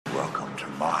to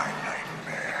my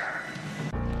nightmare.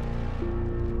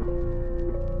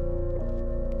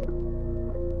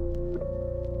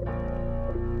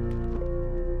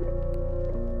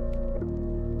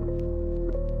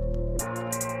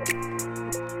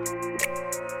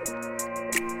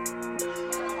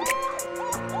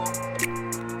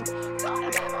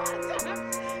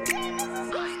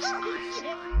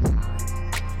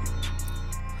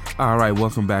 All right,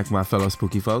 welcome back, my fellow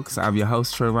spooky folks. I'm your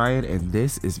host, Trey Ryan, and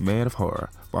this is Man of Horror,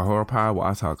 my horror pod where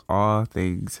I talk all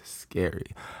things scary.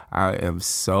 I am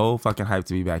so fucking hyped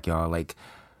to be back, y'all. Like,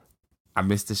 I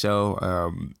missed the show.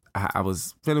 I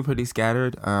was feeling pretty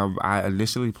scattered. I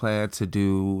initially planned to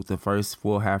do the first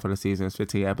full half of the season's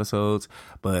 15 episodes,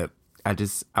 but I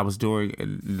was doing,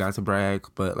 and not to brag,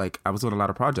 but like I was doing a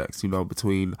lot of projects,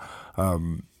 between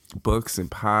books and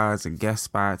pods and guest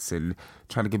spots and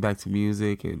trying to get back to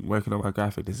music and working on my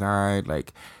graphic design,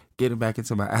 like getting back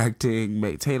into my acting,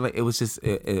 it was just,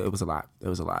 it was a lot. It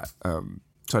was a lot.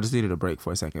 So I just needed a break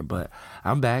for a second, but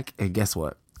I'm back, and guess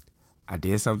what? I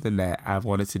did something that I've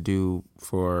wanted to do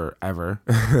forever.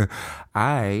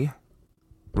 I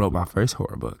wrote my first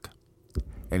horror book.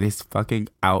 And it's fucking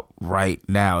out right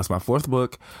now. It's my fourth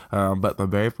book, but the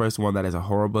very first one that is a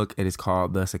horror book. It is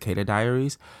called The Cicada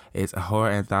Diaries. It's a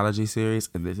horror anthology series,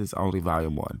 and this is only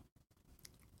volume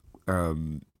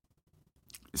 1.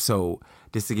 So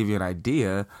just to give you an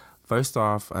idea, first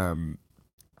off, one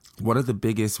of the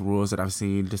biggest rules that I've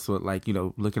seen, just with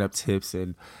looking up tips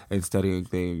and studying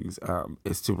things,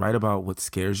 is to write about what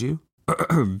scares you.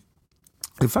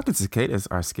 And fucking cicadas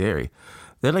are scary.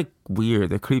 They're like weird.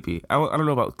 They're creepy. I don't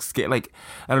know about scare. Like,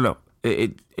 I don't know.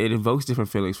 It invokes different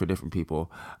feelings for different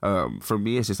people. For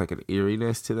me, it's just like an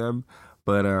eeriness to them.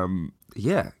 But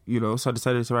yeah, so I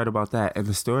decided to write about that. And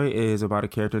the story is about a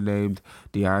character named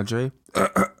DeAndre.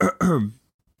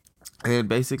 And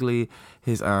basically,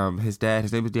 his dad,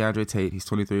 his name is DeAndre Tate. He's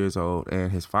 23 years old,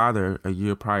 and his father, a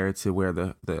year prior to where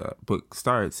the book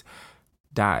starts,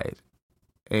 died,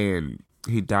 and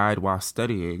he died while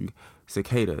studying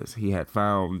cicadas. He had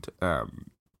found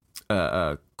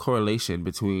a correlation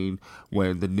between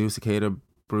when the new cicada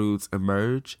broods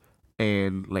emerge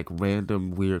and like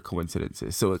random weird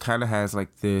coincidences. So it kind of has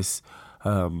like this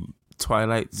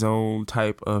Twilight Zone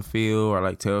type of feel, or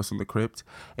like Tales from the Crypt.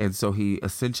 And so he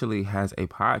essentially has a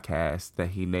podcast that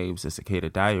he names the Cicada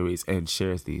Diaries and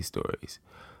shares these stories.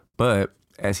 But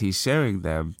as he's sharing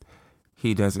them,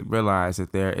 he doesn't realize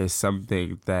that there is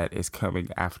something that is coming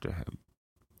after him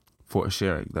for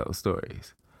sharing those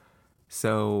stories.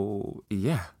 So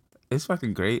yeah, it's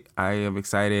fucking great. I am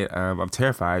excited. I'm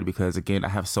terrified because, again, I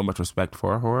have so much respect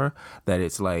for horror that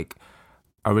it's like,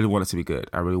 I really want it to be good.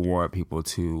 I really want people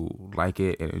to like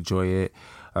it and enjoy it.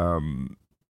 And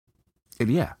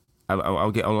yeah, I'm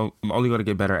only going to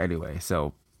get better anyway.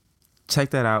 So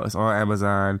check that out. It's on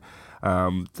Amazon.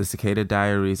 The Cicada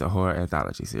Diaries, a horror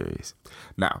anthology series.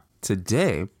 Now,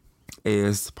 today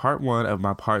is part 1 of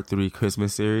my part 3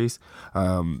 Christmas series.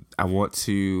 I want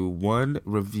to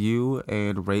review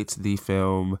and rate the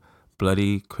film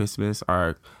Bloody Christmas,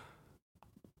 or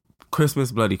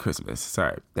Christmas Bloody Christmas.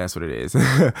 Sorry, that's what it is.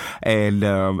 And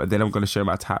then I'm going to share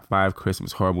my top 5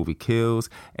 Christmas horror movie kills,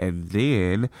 and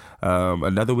then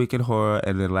another week in horror,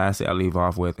 and then lastly I'll leave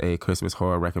off with a Christmas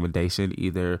horror recommendation,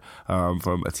 either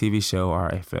from a TV show or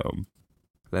a film.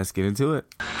 Let's get into it.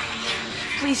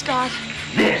 Please, God.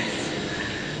 This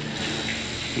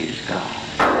is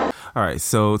God. All right,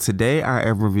 so today I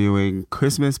am reviewing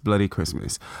Christmas Bloody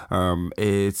Christmas.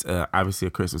 It's obviously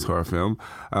a Christmas horror film,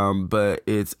 but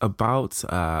it's about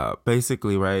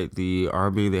basically, right, the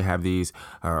army. They have these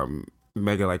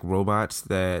mega like robots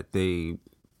that they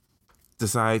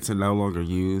decide to no longer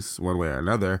use one way or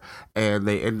another, and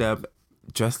they end up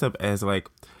dressed up as like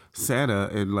Santa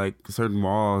in like certain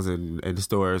malls and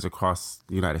stores across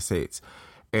the United States.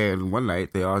 And one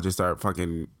night they all just start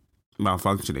fucking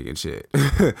malfunctioning and shit.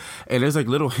 And there's like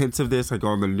little hints of this like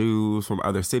on the news from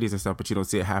other cities and stuff, but you don't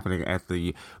see it happening at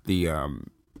the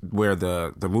where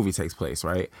the movie takes place,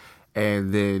 right?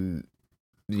 And then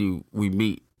we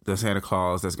meet the Santa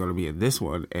Claus that's going to be in this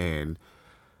one, and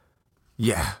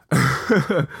yeah.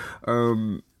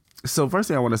 So first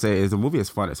thing I want to say is the movie is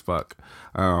fun as fuck.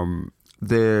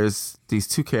 There's these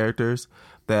two characters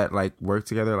that like work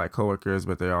together like coworkers,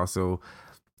 but they also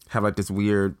have like this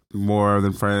weird more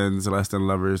than friends, less than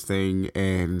lovers thing,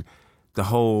 and the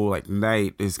whole like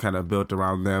night is kind of built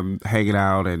around them hanging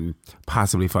out and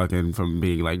possibly fucking from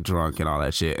being like drunk and all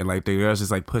that shit. And like the girl's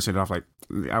just like pushing it off, like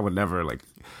I would never, like,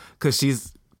 because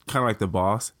she's kind of like the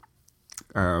boss,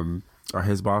 or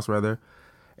his boss rather,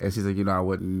 and she's like, I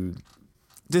wouldn't,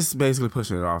 just basically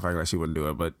pushing it off, like she wouldn't do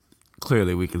it, but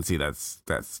clearly we can see that's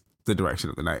the direction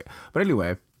of the night. But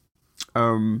anyway,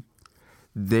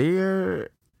 they're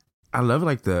I love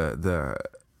like the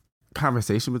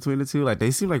conversation between the two. Like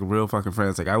they seem like real fucking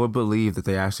friends. Like I would believe that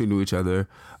they actually knew each other,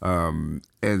 and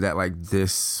that like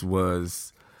this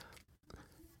was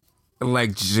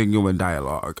like genuine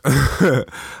dialogue.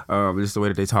 Just the way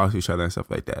that they talk to each other and stuff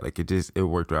like that. Like it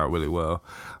worked out really well.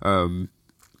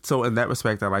 So in that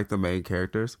respect, I like the main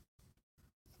characters.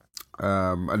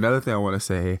 Another thing I want to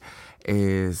say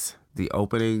is the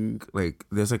opening. Like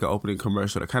there's like an opening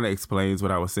commercial that kind of explains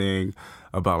what I was saying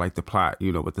about like the plot,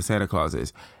 you know, with the Santa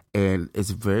Clauses, and it's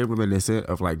very reminiscent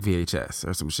of like VHS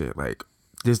or some shit. Like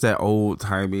just that old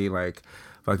timey like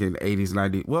fucking 80s,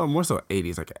 90s, well, more so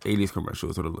 80s, like 80s commercial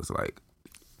is what it looks like.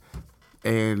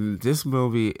 And this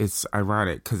movie, it's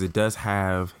ironic because it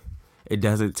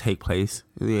doesn't take place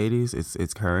in the 80s.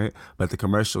 It's current, but the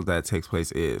commercial that takes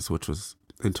place which was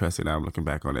interesting now I'm looking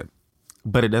back on it.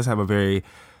 But it does have a very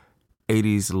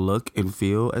 80s look and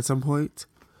feel at some point.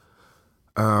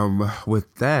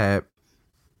 With that,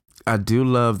 I do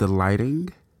love the lighting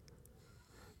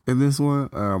in this one.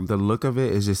 The look of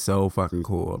it is just so fucking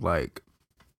cool. Like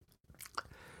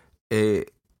there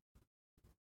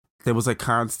was like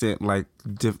constant like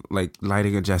like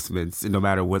lighting adjustments no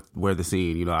matter where the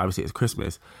scene, you know, obviously it's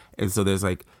Christmas, and so there's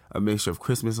like a mixture of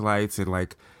Christmas lights and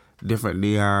like different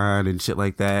neon and shit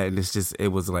like that, and it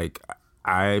was like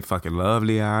I fucking love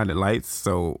neon and lights,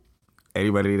 so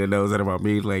anybody that knows that about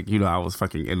me, like, you know, I was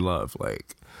fucking in love.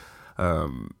 Like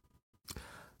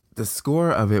the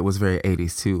score of it was very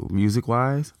 80s too, music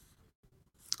wise.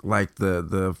 Like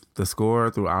the score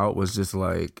throughout was just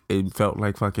like, it felt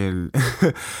like fucking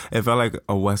it felt like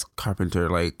a Wes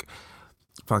Carpenter, like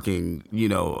fucking, you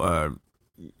know,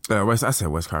 I said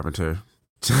Wes Carpenter.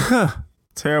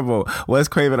 Terrible. Wes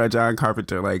Craven or John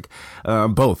Carpenter, like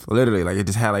both, literally. Like it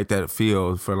just had like that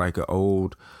feel for like an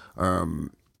old 80s,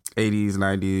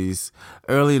 90s,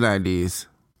 early 90s,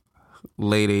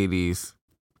 late 80s.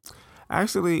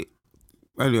 Actually,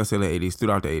 I didn't even say late 80s,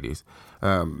 throughout the 80s.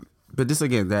 But just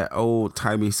again, that old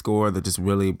timey score that just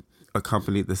really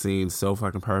accompanied the scene so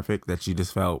fucking perfect that you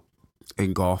just felt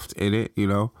engulfed in it, you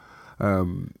know?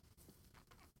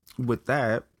 With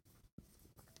that,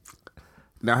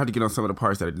 now I have to get on some of the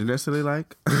parts that I didn't necessarily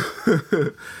like.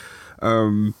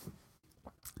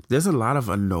 There's a lot of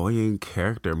annoying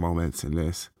character moments in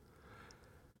this.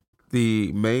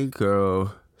 The main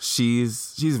girl,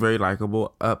 she's very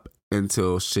likable up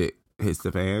until shit hits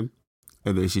the fan.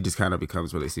 And then she just kind of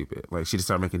becomes really stupid. Like, she just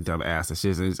started making dumb ass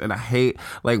decisions. And I hate,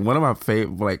 like, one of my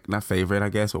favorite, like, not favorite, I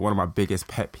guess, but one of my biggest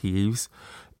pet peeves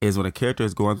is when a character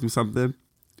is going through something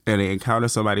and they encounter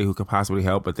somebody who could possibly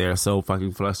help, but they're so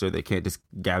fucking flustered they can't just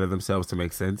gather themselves to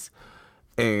make sense.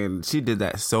 And she did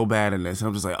that so bad in this.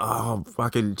 I'm just like, oh,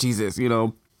 fucking Jesus, you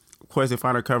know. Of course, they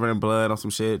find her covered in blood on some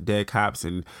shit, dead cops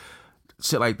and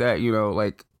shit like that, you know,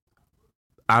 like,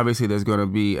 obviously there's going to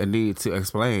be a need to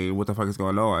explain what the fuck is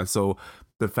going on. So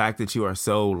the fact that you are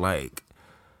so like,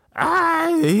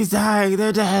 he's dying,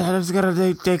 they're dead,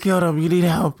 they killed him, you need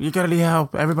help, you're gonna need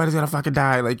help, everybody's gonna fucking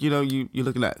die, like, you know, you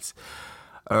look nuts.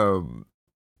 So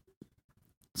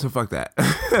fuck that.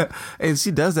 And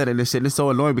she does that in this shit, and it's so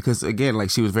annoying because, again,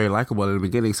 like, she was very likable in the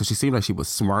beginning, so she seemed like she was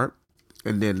smart,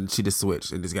 and then she just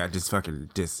switched and just got just fucking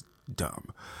just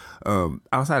dumb.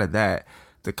 Outside of that,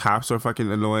 the cops are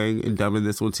fucking annoying and dumb in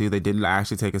this one too. They didn't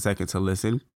actually take a second to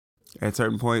listen at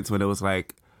certain points when it was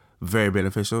like very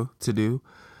beneficial to do.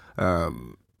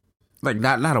 Like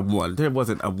not a one. There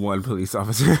wasn't a one police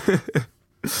officer.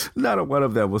 Not a one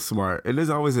of them was smart. And there's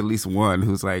always at least one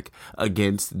who's like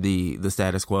against the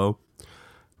status quo.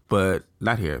 But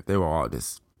not here. They were all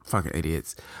just fucking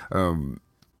idiots. And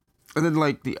then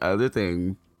like the other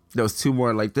thing, there was two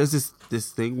more. Like there's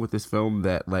this thing with this film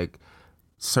that like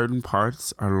certain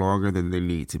parts are longer than they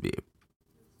need to be.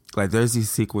 Like there's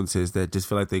these sequences that just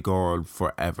feel like they go on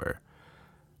forever.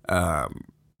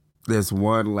 There's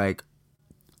one like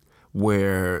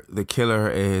where the killer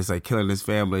is like killing his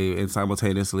family and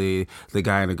simultaneously the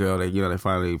guy and the girl, that, you know, they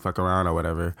finally fuck around or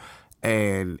whatever,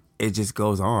 and it just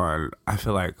goes on, I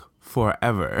feel like,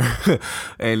 forever.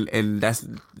 and that's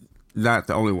not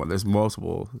the only one. There's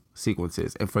multiple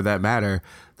sequences, and for that matter,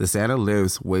 the Santa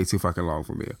lives way too fucking long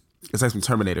for me. It's like some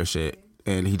Terminator shit,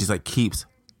 and he just like keeps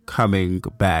coming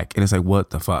back, and it's like,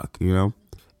 what the fuck, you know?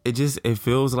 It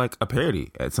feels like a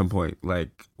parody at some point,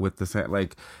 like with the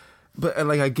like, but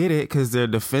like I get it because they're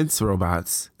defense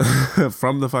robots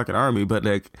from the fucking army, but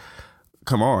like,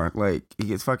 come on, like he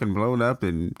gets fucking blown up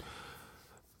and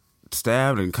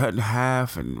stabbed and cut in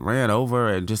half and ran over,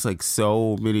 and just like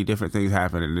so many different things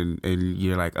happen, and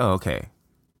you're like, oh, okay,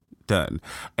 done.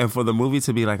 And for the movie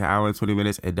to be like an hour and 20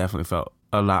 minutes, it definitely felt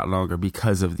a lot longer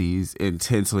because of these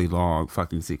intensely long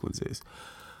fucking sequences.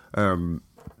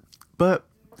 But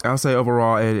I'll say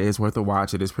overall, it is worth a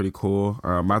watch. It is pretty cool.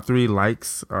 My 3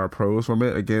 likes are pros from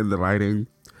it. Again, the lighting.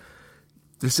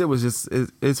 This shit was just,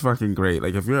 it's fucking great.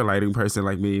 Like, if you're a lighting person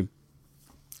like me,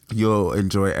 you'll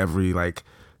enjoy every, like,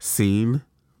 scene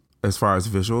as far as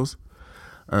visuals.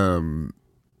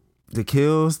 The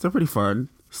kills, they're pretty fun.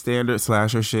 Standard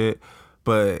slasher shit.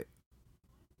 But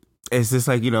it's just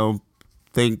like,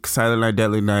 think Silent Night,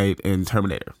 Deadly Night and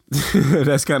Terminator.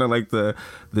 That's kind of like the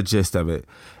gist of it.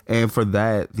 And for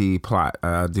that, the plot,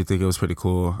 I do think it was pretty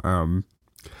cool.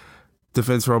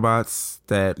 Defense robots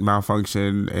that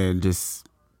malfunction and just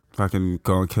fucking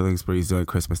go on killing sprees during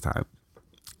Christmas time.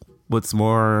 What's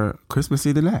more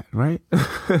Christmassy than that, right?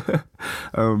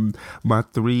 My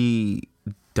 3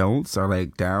 don'ts are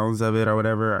like downs of it or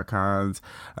whatever, are cons.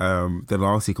 The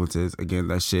long sequences, again,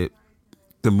 that shit,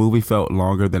 the movie felt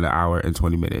longer than an hour and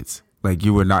 20 minutes. Like,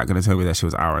 you were not going to tell me that shit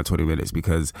was an hour and 20 minutes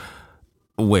because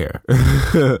where?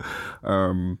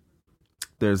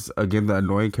 There's, again, the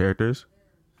annoying characters.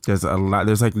 There's a lot.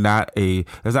 There's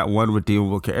not one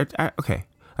redeemable character. Okay,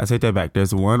 I take that back.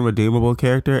 There's one redeemable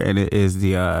character, and it is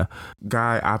the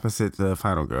guy opposite the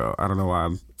final girl. I don't know why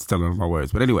I'm stumbling on my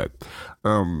words, but anyway,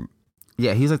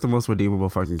 yeah, he's like the most redeemable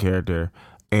fucking character,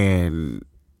 and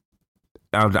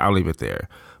I'll leave it there.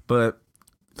 But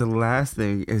the last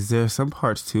thing is there's some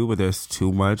parts too where there's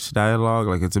too much dialogue.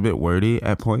 Like, it's a bit wordy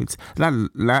at points.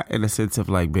 Not in the sense of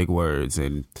like big words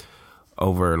and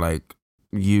over like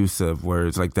use of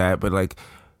words like that, but like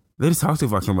they just talk too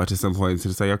fucking much at some points.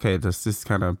 And it's like, okay, this just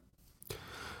kind of.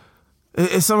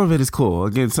 Some of it is cool.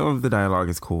 Again, some of the dialogue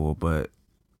is cool, but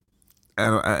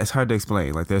it's hard to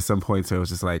explain. Like, there's some points where it was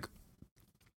just like.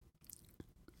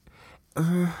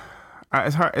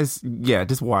 It's hard.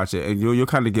 Just watch it, and you'll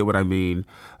kind of get what I mean,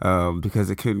 because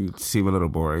it can seem a little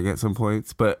boring at some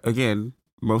points. But again,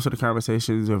 most of the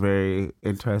conversations are very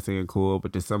interesting and cool.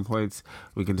 But at some points,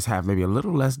 we can just have maybe a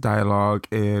little less dialogue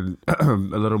and a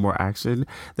little more action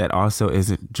that also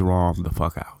isn't drawn the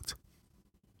fuck out.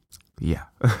 Yeah.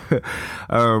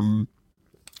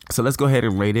 So let's go ahead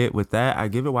and rate it. With that, I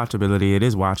give it watchability. It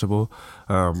is watchable.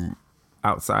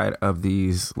 Outside of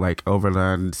these like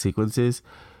overdone sequences,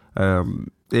 it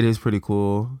is pretty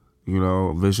cool,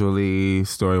 visually,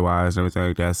 story wise, and everything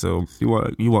like that. So you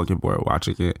won't get bored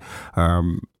watching it.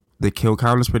 The kill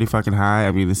count is pretty fucking high.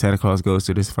 I mean, the Santa Claus goes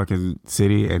to this fucking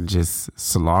city and just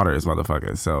slaughters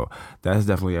motherfuckers. So that's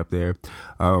definitely up there.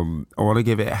 I want to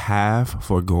give it half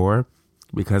for gore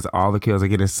because all the kills are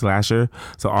getting slasher.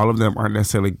 So all of them aren't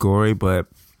necessarily gory, but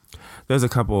there's a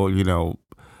couple,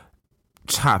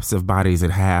 chops of bodies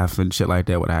in half and shit like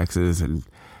that with axes and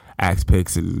axe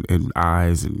picks and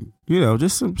eyes and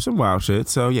just some wild shit.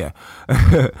 So yeah.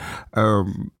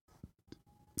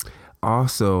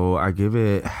 Also, I give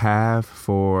it half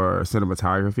for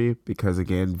cinematography because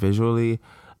again, visually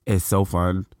it's so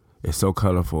fun, it's so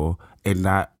colorful, and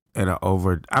not in an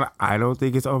I don't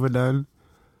think it's overdone,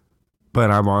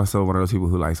 but I'm also one of those people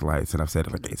who likes lights, and I've said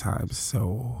it like 8 times.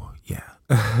 So yeah.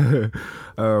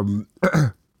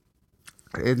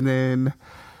 And then,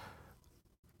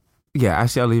 yeah,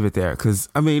 actually, I'll leave it there because,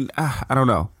 I mean, I don't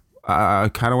know. I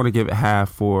kind of want to give it half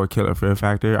for killer fear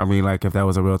factor. I mean, like, if that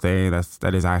was a real thing,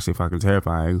 that is actually fucking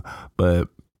terrifying. But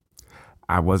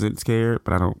I wasn't scared,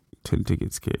 but I don't tend to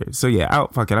get scared. So, yeah, I'll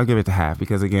give it to half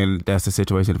because, again, that's the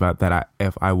situation about that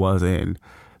if I was in,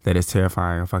 that is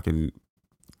terrifying. A fucking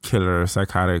killer,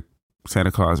 psychotic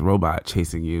Santa Claus robot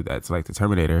chasing you that's like the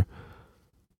Terminator.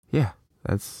 Yeah,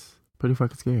 that's pretty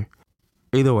fucking scary.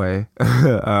 Either way,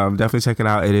 definitely check it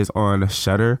out. It is on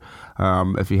Shudder.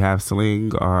 If you have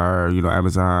Sling or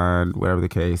Amazon, whatever the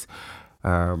case,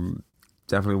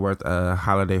 definitely worth a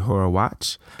holiday horror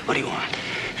watch. What do you want?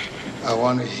 I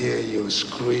want to hear you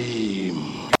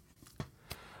scream.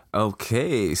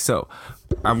 Okay, so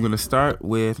I'm gonna start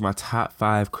with my top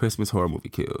 5 Christmas horror movie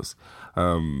kills.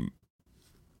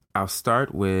 I'll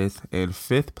start with, in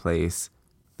 5th place,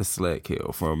 the sled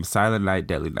kill from Silent Night,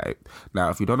 Deadly Night. Now,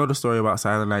 if you don't know the story about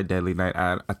Silent Night, Deadly Night,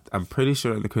 I'm pretty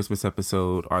sure in the Christmas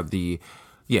episode it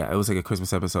was like a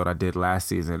Christmas episode I did last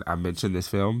season, I mentioned this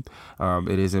film.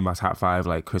 It is in my top 5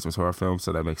 like Christmas horror films,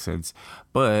 so that makes sense.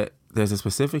 But there's a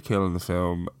specific kill in the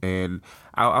film, and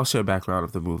I'll share background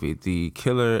of the movie. The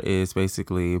killer is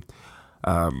basically,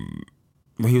 when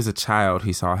he was a child,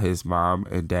 he saw his mom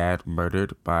and dad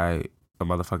murdered by a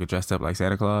motherfucker dressed up like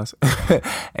Santa Claus.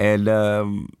 And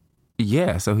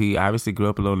so he obviously grew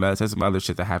up a little nuts. There's some other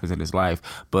shit that happens in his life,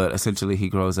 but essentially he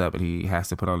grows up and he has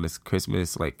to put on this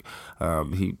Christmas,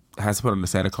 he has to put on the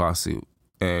Santa Claus suit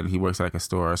and he works at like a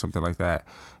store or something like that.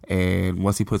 And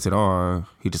once he puts it on,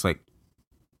 he just like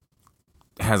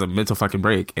has a mental fucking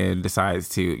break and decides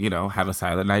to, you know, have a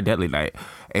silent night, deadly night,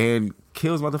 and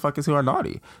kills motherfuckers who are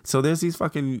naughty. So there's these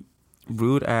fucking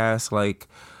rude ass, like,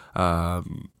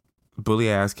 bully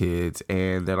ass kids,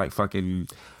 and they're like fucking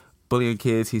bullying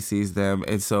kids. He sees them,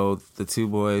 and so the two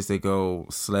boys, they go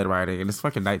sled riding, and it's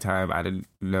fucking nighttime. I didn't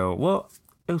know. Well,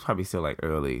 it was probably still like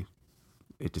early.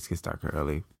 It just gets darker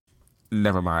early.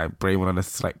 Never mind. Brain went on a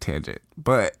slight tangent.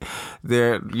 But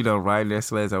they're, you know, riding their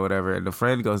sleds or whatever, and the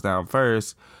friend goes down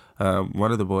first,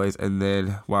 one of the boys, and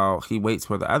then while he waits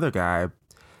for the other guy,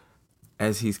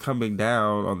 as he's coming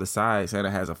down on the side, Santa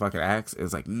has a fucking axe.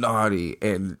 It's like naughty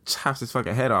and chops his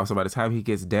fucking head off. So by the time he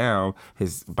gets down,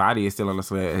 his body is still on the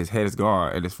sled, his head is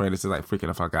gone, and his friend is just like freaking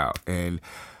the fuck out. And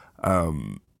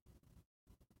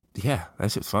yeah,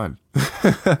 that shit's fun.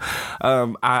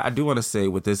 I do want to say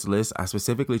with this list, I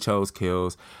specifically chose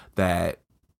kills that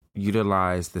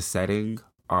utilize the setting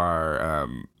or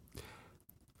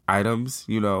items,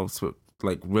 you know,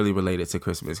 like really related to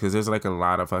Christmas, because there's like a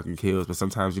lot of fucking kills, but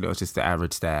sometimes, you know, it's just the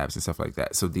average stabs and stuff like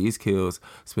that. So these kills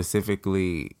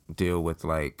specifically deal with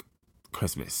like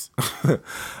Christmas.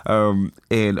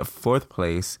 In fourth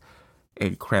place,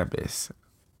 in Krampus,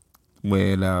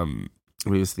 when he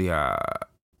was the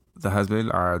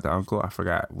husband or the uncle, I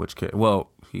forgot which kid. Well,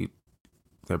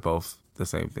 they're both the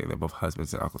same thing. They're both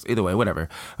husbands and uncles. Either way, whatever.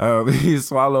 He's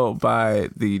swallowed by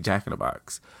the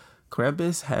Jack-in-the-Box.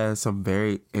 Krampus has some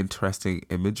very interesting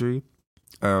imagery.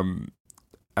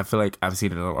 I feel like I've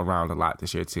seen it around a lot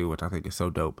this year too, which I think is so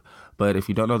dope. But if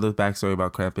you don't know the backstory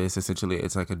about Krampus, essentially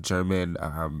it's like a German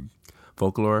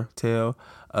folklore tale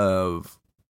of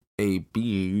a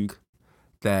being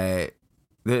that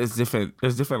there's different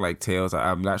like tales.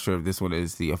 I'm not sure if this one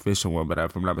is the official one, but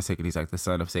if I'm not mistaken, he's like the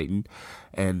son of Satan,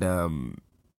 and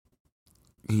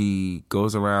he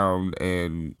goes around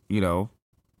and, you know,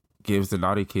 gives the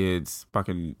naughty kids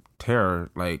fucking terror.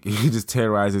 Like, he just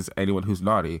terrorizes anyone who's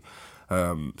naughty.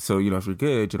 So, you know, if you're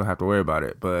good, you don't have to worry about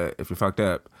it. But if you're fucked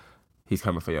up, he's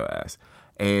coming for your ass.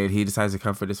 And he decides to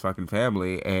come for this fucking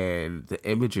family. And the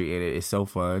imagery in it is so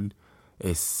fun.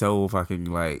 It's so fucking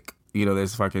like, you know,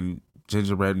 there's fucking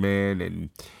gingerbread man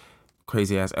and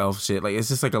crazy ass elf shit. Like, it's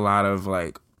just like a lot of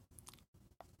like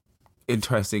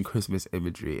interesting Christmas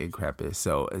imagery in Krampus.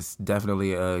 So it's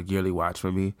definitely a yearly watch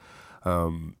for me.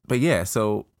 But yeah,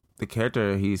 so the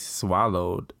character, he's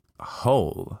swallowed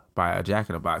whole by a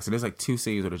Jack-in-the-Box, and there's like two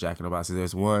scenes with a Jack-in-the-Box.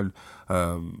 There's one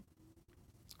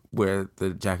where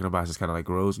the Jack-in-the-Box just kind of like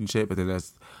grows and shit, but then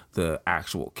there's the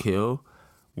actual kill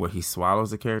where he swallows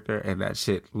the character, and that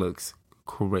shit looks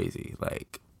crazy,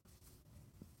 like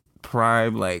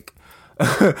prime, like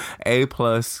A+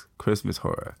 Christmas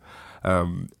horror.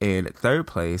 In third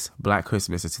place, Black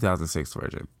Christmas, the 2006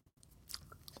 version.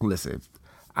 Listen,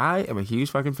 I am a huge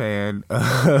fucking fan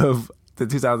of the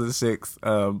 2006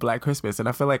 Black Christmas, and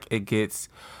I feel like it gets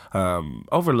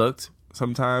overlooked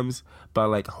sometimes by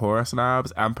like horror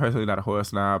snobs. I'm personally not a horror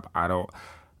snob.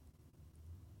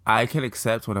 I can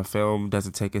accept when a film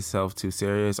doesn't take itself too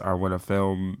serious, or when a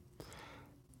film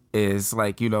is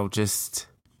like, you know, just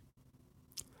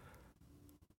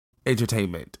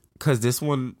entertainment. Because this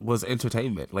one was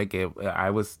entertainment. Like, I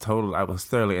was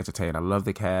thoroughly entertained. I love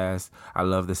the cast. I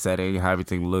love the setting, how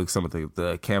everything looks. Some of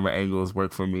the camera angles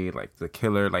work for me. Like, the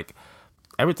killer, like,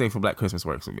 everything from Black Christmas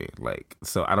works for me. Like,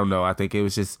 so I don't know. I think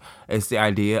it's the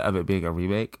idea of it being a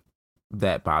remake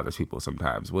that bothers people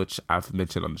sometimes, which I've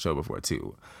mentioned on the show before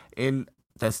too. And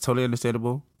that's totally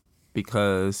understandable,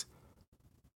 because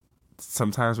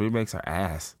sometimes remakes are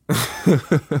ass.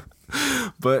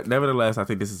 But nevertheless, I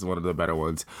think this is one of the better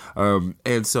ones.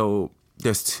 And so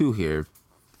there's two here.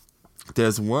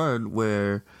 There's one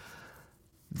where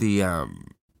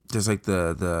there's like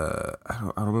the I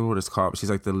don't remember what it's called, but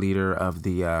she's like the leader of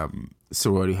the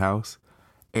sorority house,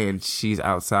 and she's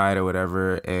outside or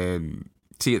whatever, and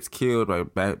she gets killed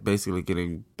by basically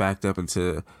getting backed up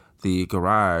into the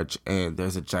garage, and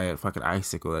there's a giant fucking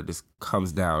icicle that just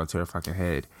comes down into her fucking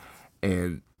head,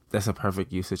 and that's a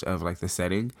perfect usage of like the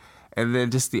setting. And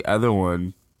then just the other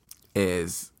one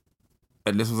is,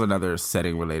 and this was another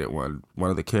setting related one. One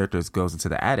of the characters goes into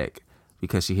the attic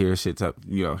because she hears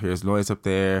hears noise up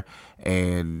there,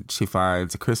 and she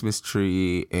finds a Christmas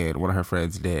tree and one of her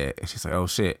friends dead, and she's like, oh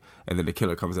shit. And then the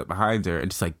killer comes up behind her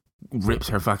and just like rips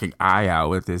her fucking eye out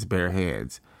with his bare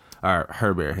hands, or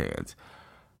her bare hands.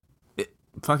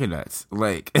 Fucking nuts.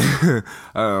 Like,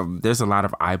 there's a lot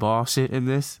of eyeball shit in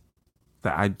this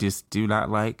that I just do not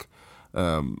like.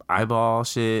 Eyeball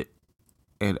shit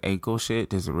and ankle shit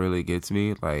just really gets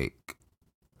me. Like,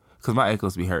 Cause my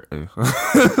ankles be hurting.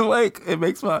 Like it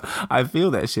makes I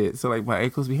feel that shit. So like my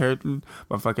ankles be hurting,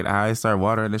 my fucking eyes start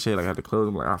watering and shit. Like I have to close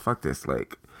them. Like, oh fuck this.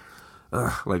 Like,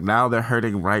 like now they're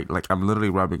hurting. Right, like I'm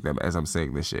literally rubbing them as I'm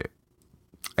saying this shit.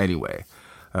 Anyway,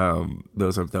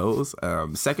 those are those.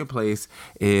 Second place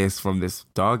is from this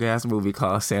dog ass movie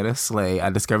called Santa's Slay. I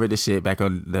discovered this shit back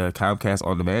on the Comcast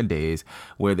On Demand days,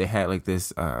 where they had like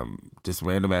this just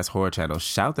random ass horror channel.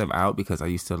 Shout them out because I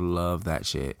used to love that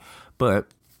shit. But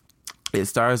it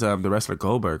stars the wrestler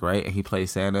Goldberg, right? And he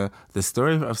plays Santa. The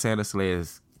story of Santa's Slay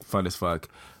is fun as fuck.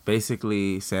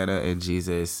 Basically, Santa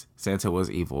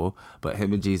was evil, but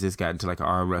him and Jesus got into like an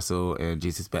arm wrestle, and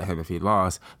Jesus bet him if he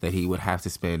lost that he would have to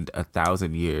spend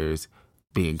 1,000 years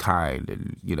being kind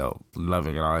and, you know,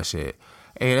 loving and all that shit.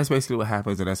 And that's basically what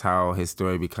happens, and that's how his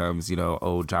story becomes, you know,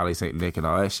 old Jolly Saint Nick and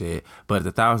all that shit. But the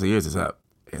 1,000 years is up,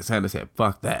 and Santa said,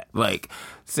 "Fuck that!" Like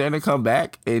Santa come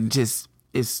back and just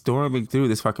is storming through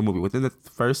this fucking movie. Within the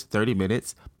first 30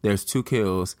 minutes, there's 2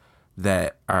 kills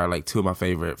that are like 2 of my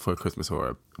favorite for Christmas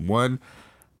horror. One,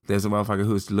 there's a motherfucker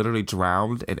who's literally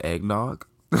drowned in eggnog.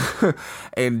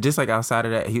 And just like outside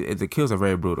of that, the kills are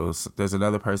very brutal. So there's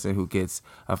another person who gets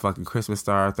a fucking Christmas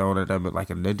star thrown at them, like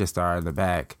a ninja star in the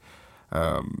back.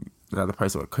 Another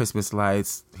person with Christmas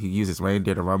lights. He uses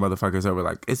reindeer to run motherfuckers over.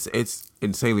 Like it's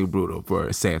insanely brutal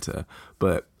for Santa,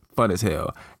 but fun as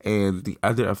hell. And the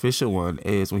other official one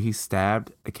is when he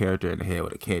stabbed a character in the head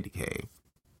with a candy cane.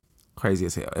 Crazy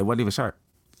as hell. It wasn't even sharp.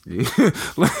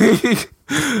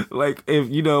 like if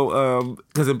you know,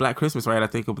 because in Black Christmas, right? I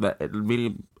think of that. It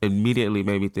immediately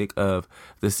made me think of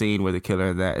the scene where the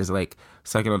killer in that is like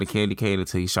sucking on the candy cane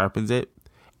until he sharpens it,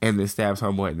 and then stabs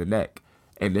homeboy in the neck.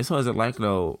 And this wasn't like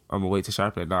no, I'm gonna wait to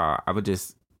sharpen it. Nah,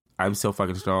 I'm so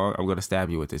fucking strong. I'm gonna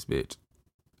stab you with this bitch,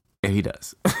 and he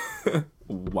does.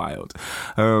 Wild.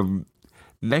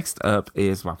 Next up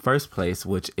is my first place,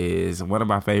 which is one of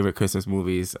my favorite Christmas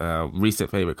movies, recent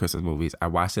favorite Christmas movies. I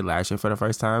watched it last year for the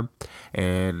first time,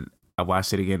 and I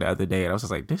watched it again the other day, and I was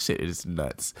just like, this shit is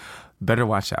nuts. Better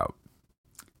watch out.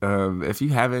 If you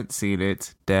haven't seen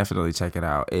it, definitely check it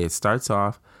out. It starts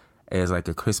off as like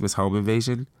a Christmas home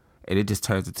invasion, and it just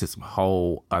turns into some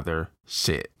whole other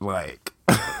shit. Like,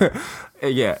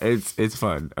 yeah, it's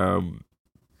fun.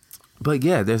 But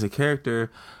yeah, there's a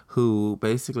character who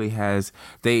basically has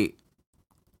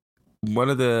one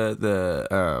of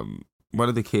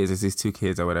the kids is these 2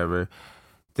 kids or whatever.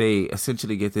 They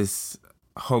essentially get this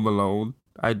Home Alone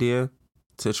idea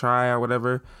to try or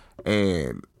whatever,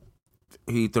 and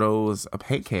he throws a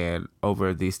paint can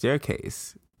over the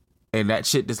staircase, and that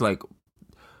shit just like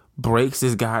breaks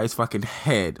this guy's fucking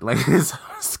head, like his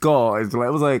skull. It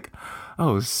was like,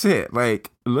 oh shit.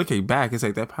 Like looking back, it's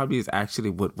like that probably is actually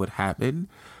what would happen,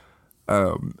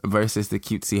 versus the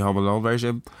cutesy Home Alone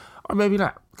version. Or maybe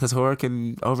not, because horror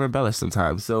can over embellish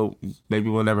sometimes. So maybe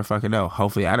we'll never fucking know.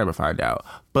 Hopefully I never find out.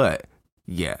 But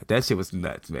yeah, that shit was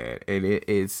nuts, man. And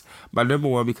it's my number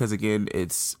one because again,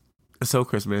 it's so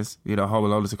Christmas. You know, Home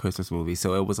Alone is a Christmas movie.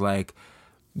 So it was like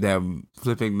them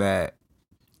flipping that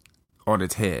on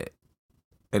its head.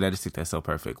 And I just think that's so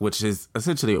perfect, which is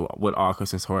essentially what all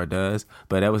Christmas horror does.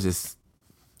 But that was just,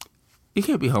 you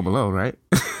can't be Home Alone, right?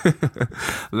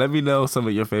 Let me know some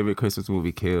of your favorite Christmas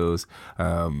movie kills.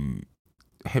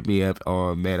 Hit me up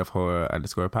on Man of Horror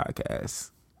 _podcast.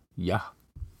 Yeah.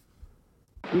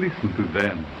 Listen to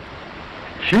them,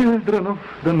 children of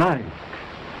the night.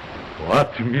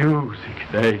 What music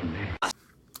they make.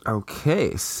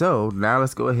 Okay, so now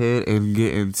let's go ahead and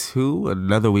get into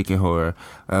another week in horror.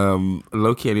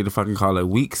 Low-key, I need to fucking call it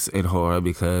weeks in horror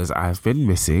because I've been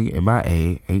missing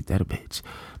MIA. Ain't that a bitch?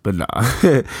 But nah,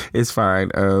 it's fine.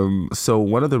 So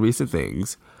one of the recent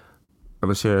things, I'm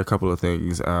gonna share a couple of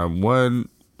things. One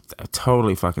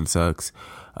totally fucking sucks.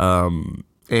 And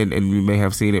you may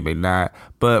have seen it, may not.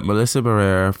 But Melissa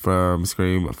Barrera from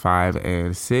Scream 5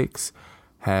 and 6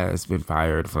 has been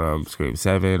fired from Scream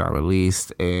 7 or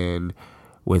released, and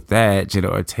with that, Jenna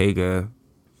Ortega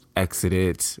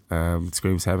exited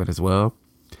Scream 7 as well.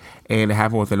 And it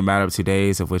happened within a matter of 2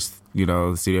 days, of which, you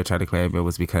know, the studio tried to claim it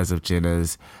was because of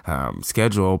Jenna's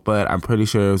schedule, but I'm pretty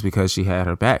sure it was because she had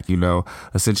her back, you know.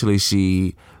 Essentially,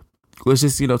 she was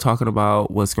just, you know, talking about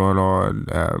what's going on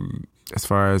as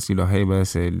far as, you know,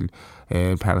 Hamas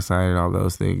and Palestine and all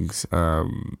those things.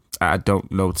 I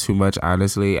don't know too much,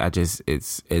 honestly.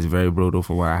 It's very brutal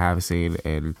from what I have seen,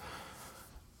 and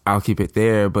I'll keep it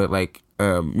there. But like,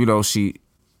 you know, she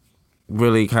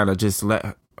really kind of just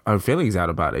let her feelings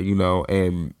out about it, you know,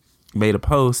 and made a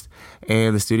post,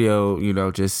 and the studio, you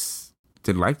know, just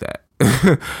didn't like that.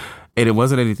 And it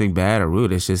wasn't anything bad or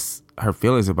rude. It's just her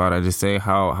feelings about it. Just saying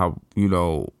how, you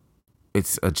know,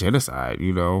 it's a genocide,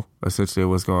 you know, essentially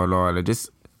what's going on. And just,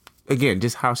 again,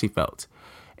 just how she felt.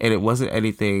 And it wasn't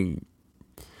anything,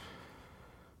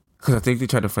 because I think they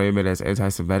tried to frame it as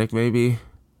anti-Semitic maybe,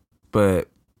 but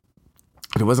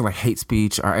it wasn't like hate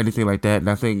speech or anything like that.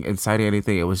 Nothing inciting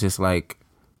anything. It was just like,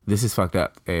 this is fucked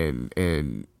up, and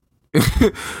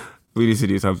we need to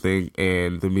do something.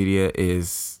 And the media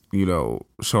is, you know,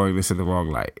 showing this in the wrong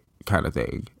light, kind of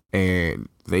thing. And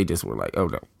they just were like, oh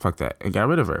no, fuck that, and got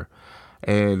rid of her.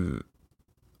 And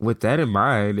with that in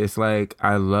mind, it's like,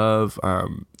 I love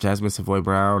Jasmine Savoy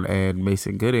Brown and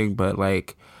Mason Gooding, but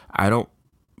like, I don't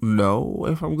know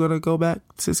if I'm gonna go back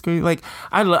to Scream. Like,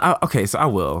 okay, so I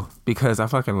will, because I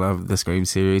fucking love the Scream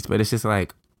series, but it's just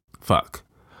like, fuck,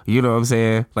 you know what I'm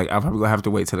saying? Like, I'm probably gonna have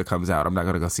to wait till it comes out. I'm not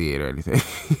gonna go see it or anything.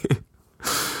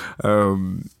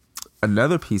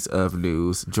 Another piece of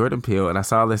news, Jordan Peele, and I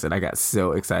saw this and I got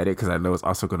so excited because I know it's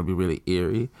also gonna be really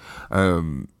eerie,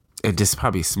 and just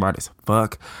probably smart as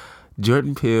fuck.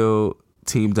 Jordan Peele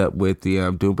teamed up with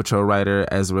the Doom Patrol writer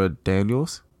Ezra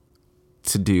Daniels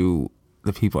to do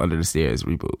the People Under the Stairs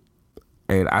reboot.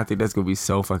 And I think that's going to be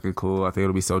so fucking cool. I think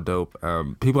it'll be so dope.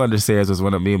 People Under the Stairs was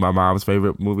one of me and my mom's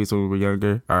favorite movies when we were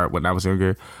younger, or when I was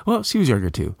younger. Well, she was younger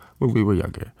too, when we were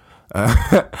younger.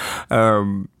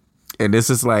 And this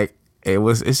is like,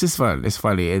 it's just fun. It's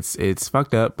funny. It's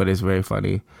fucked up, but it's very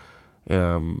funny.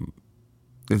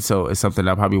 And so it's something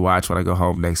I'll probably watch when I go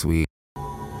home next week.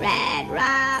 Red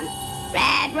rum,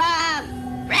 red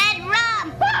rum, red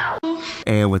rum.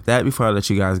 And with that, before I let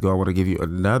you guys go, I want to give you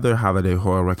another holiday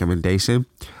horror recommendation.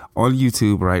 On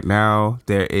YouTube right now,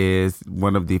 there is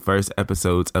one of the first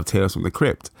episodes of Tales from the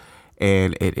Crypt,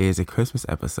 and it is a Christmas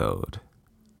episode.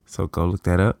 So go look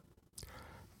that up.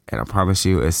 And I promise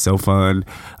you, it's so fun.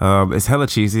 It's hella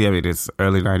cheesy. I mean, it's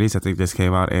early 90s. I think this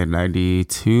came out in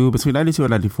 92, between 92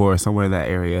 and 94, somewhere in that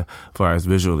area, as far as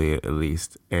visually at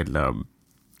least. And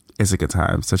it's a good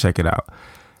time. So check it out.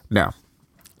 Now,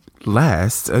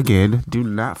 last, again, do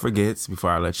not forget,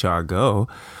 before I let y'all go,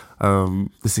 the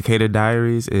Cicada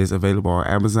Diaries is available on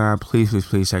Amazon.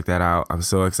 Please check that out. I'm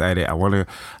so excited.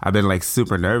 I've been like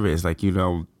super nervous. Like, you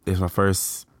know, it's my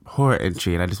first horror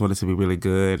entry and I just want it to be really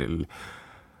good, and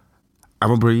I'm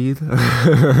gonna breathe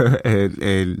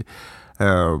and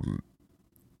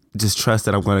just trust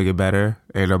that I'm gonna get better,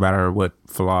 and no matter what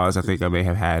flaws I think I may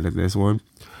have had in this one.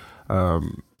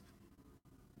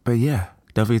 But yeah,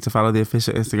 don't forget to follow the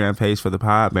official Instagram page for the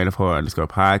pod, Man of Horror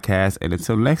 _podcast. And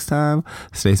until next time,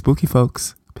 stay spooky,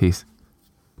 folks. Peace.